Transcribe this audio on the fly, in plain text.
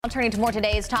Turning to more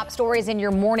today's top stories in your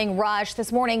morning rush.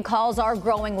 This morning, calls are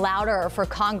growing louder for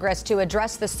Congress to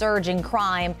address the surge in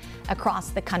crime across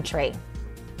the country.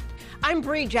 I'm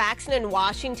Bree Jackson in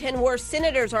Washington, where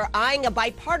senators are eyeing a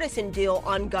bipartisan deal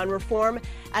on gun reform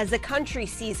as the country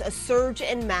sees a surge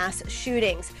in mass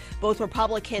shootings. Both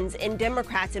Republicans and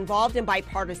Democrats involved in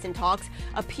bipartisan talks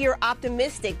appear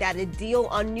optimistic that a deal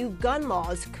on new gun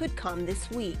laws could come this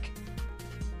week.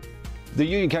 The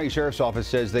Union County Sheriff's Office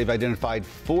says they've identified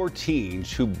 4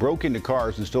 teens who broke into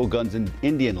cars and stole guns in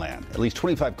Indian land. At least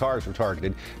 25 cars were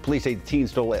targeted. Police say the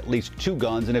teens stole at least 2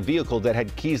 guns in a vehicle that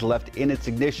had keys left in its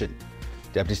ignition.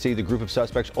 Deputies say the group of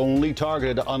suspects only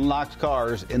targeted unlocked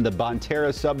cars in the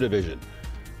Bonterra subdivision.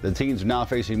 The teens are now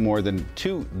facing more than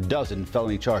 24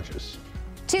 felony charges.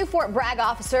 2 Fort Bragg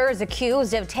officers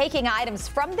accused of taking items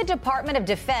from the Department of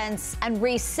Defense and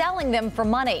reselling them for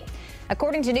money.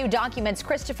 According to new documents,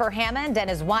 Christopher Hammond and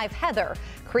his wife Heather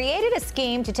created a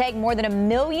scheme to take more than $1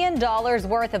 million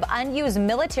worth of unused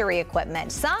military equipment.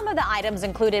 Some of the items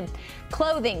included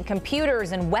clothing,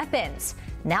 computers, and weapons.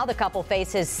 Now the couple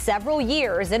faces several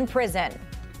years in prison.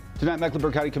 Tonight,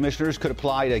 Mecklenburg County commissioners could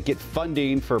apply to get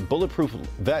funding for bulletproof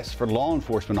vests for law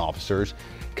enforcement officers.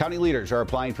 County leaders are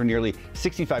applying for nearly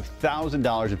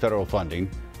 $65,000 in federal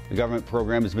funding. The government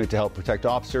program is meant to help protect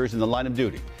officers in the line of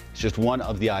duty. It's just one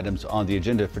of the items on the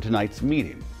agenda for tonight's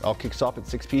meeting. All kicks off at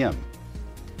 6 p.m.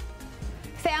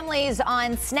 Families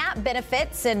on SNAP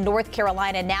benefits in North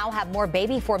Carolina now have more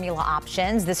baby formula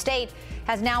options. The state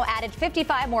has now added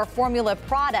 55 more formula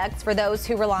products for those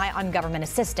who rely on government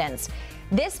assistance.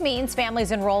 This means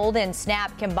families enrolled in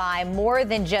SNAP can buy more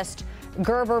than just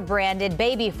Gerber-branded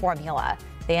baby formula.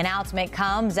 The announcement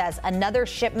comes as another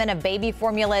shipment of baby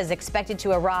formula is expected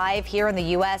to arrive here in the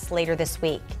U.S. later this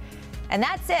week. And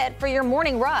that's it for your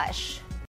morning rush.